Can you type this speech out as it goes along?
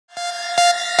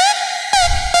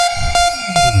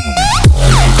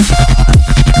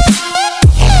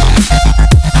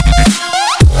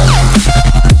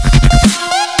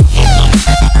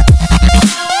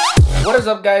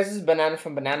up, guys? This is Banana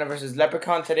from Banana vs.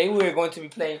 Leprechaun. Today we are going to be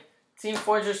playing Team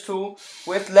Fortress 2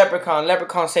 with Leprechaun.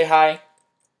 Leprechaun, say hi.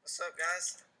 What's up,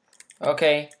 guys?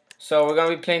 Okay, so we're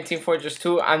going to be playing Team Fortress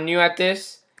 2. I'm new at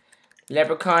this.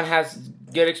 Leprechaun has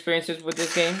good experiences with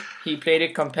this game. He played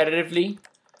it competitively.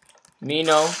 Me,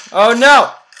 no. Oh,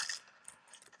 no!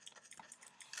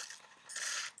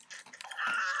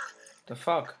 The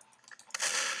fuck?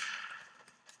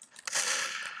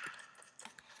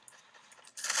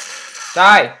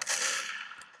 Die!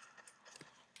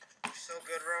 So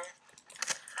good,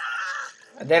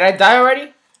 bro. Did I die already?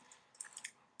 Yeah.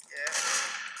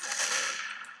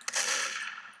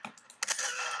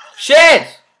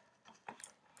 Shit!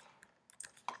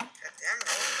 God damn it,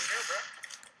 chill, bro.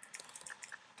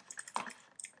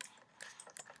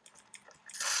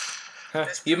 Huh.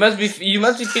 You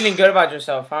must be feeling good about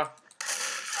yourself, huh?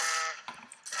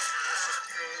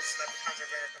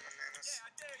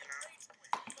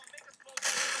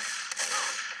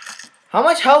 How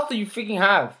much health do you freaking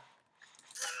have?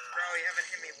 Bro, you haven't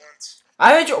hit me once.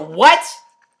 I haven't. What?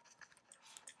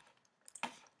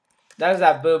 That is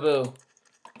that boo boo.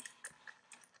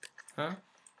 Huh?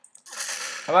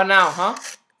 How about now, huh?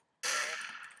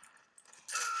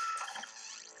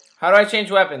 How do I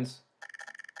change weapons?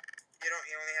 You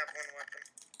only have one weapon.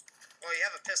 Well, you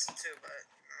have a pistol too, but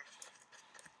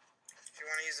if you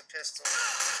want to use a pistol.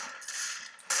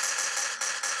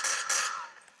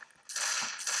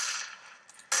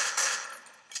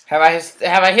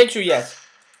 Have I hit you yet?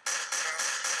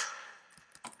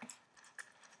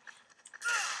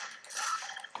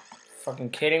 Fucking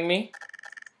kidding me?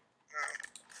 No.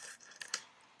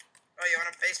 Oh, you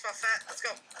want a baseball bat? Let's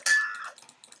go.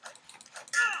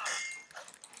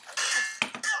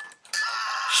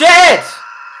 Shit!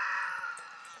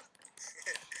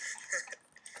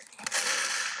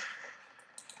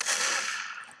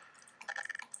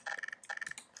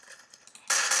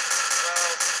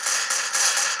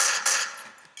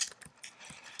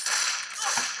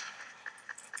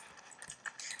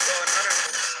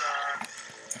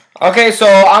 Okay, so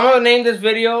I'm gonna name this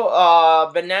video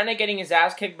Banana getting his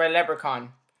ass kicked by Leprechaun. In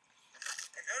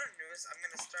other news, I'm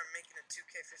gonna start making a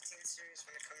 2K15 series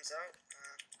when it comes out.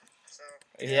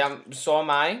 Yeah, so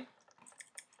am I.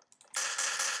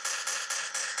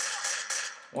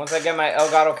 Once I get my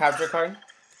Elgato capture card.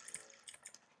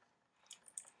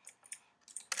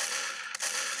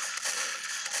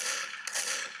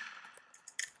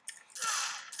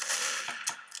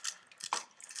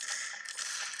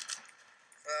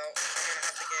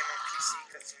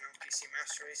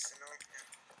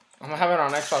 I'm gonna have it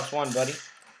on Xbox One, buddy.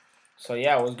 So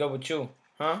yeah, what's good with you?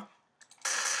 Huh?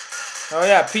 Oh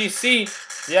yeah, PC.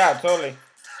 Yeah, totally.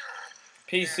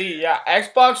 PC, yeah.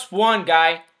 Xbox One,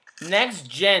 guy. Next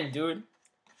gen, dude.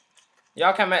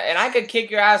 Y'all come and I could kick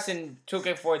your ass in 2K14.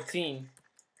 Oh yeah,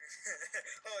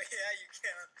 you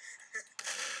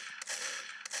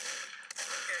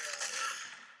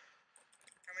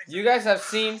can. You guys have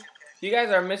seen, you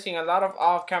guys are missing a lot of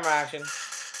off-camera action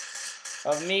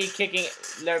of me kicking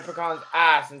Leprechaun's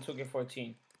ass in 2K14. Okay. Let's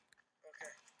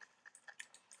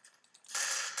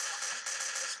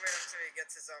wait until he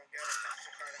gets his own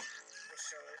capture card and we'll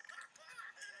show it.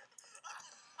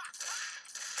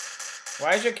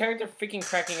 Why is your character freaking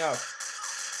cracking up?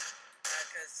 Because I'm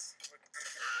hitting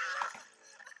you a lot.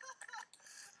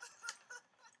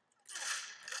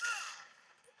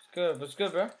 What's good? What's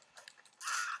good, bro?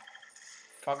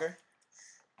 Fucker.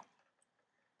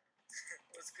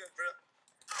 What's good, bro?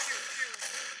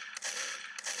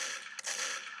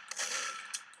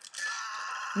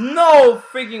 No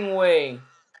freaking way. Yep.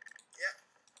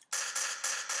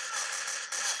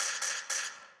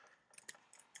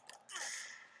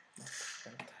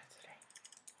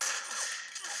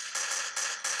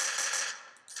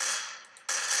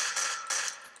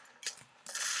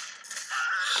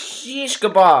 Sheesh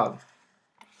kebab.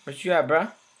 Where's you at, bruh? I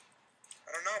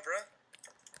don't know, bro.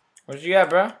 Where's you at,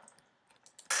 bruh?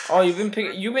 Oh, you've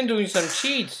been doing some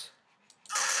cheats.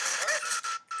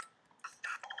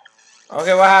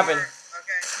 Okay, what happened?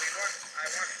 Okay, we won. I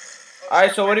won. Oh,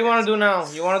 Alright, so what do you want to do now?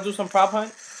 You want to do some prop hunt?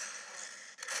 Okay,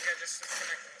 just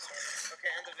disconnect this one. Okay,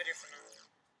 end the video for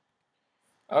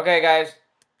now. Okay, guys.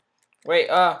 Wait,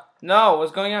 no,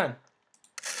 what's going on?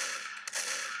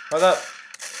 Hold up.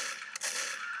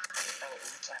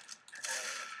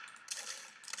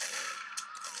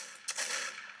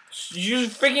 You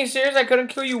freaking serious? I couldn't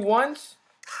kill you once?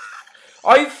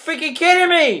 Are you freaking kidding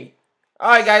me?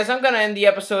 Alright, guys, I'm gonna end the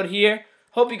episode here.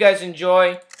 Hope you guys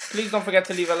enjoy. Please don't forget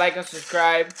to leave a like and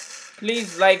subscribe.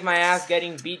 Please like my ass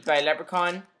getting beat by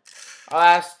Leprechaun. All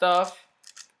that stuff.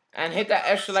 And hit that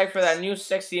extra like for that new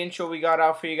sexy intro we got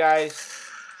out for you guys.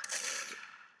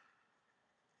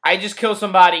 I just killed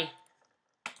somebody.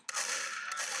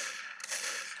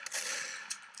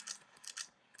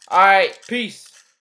 Alright, peace.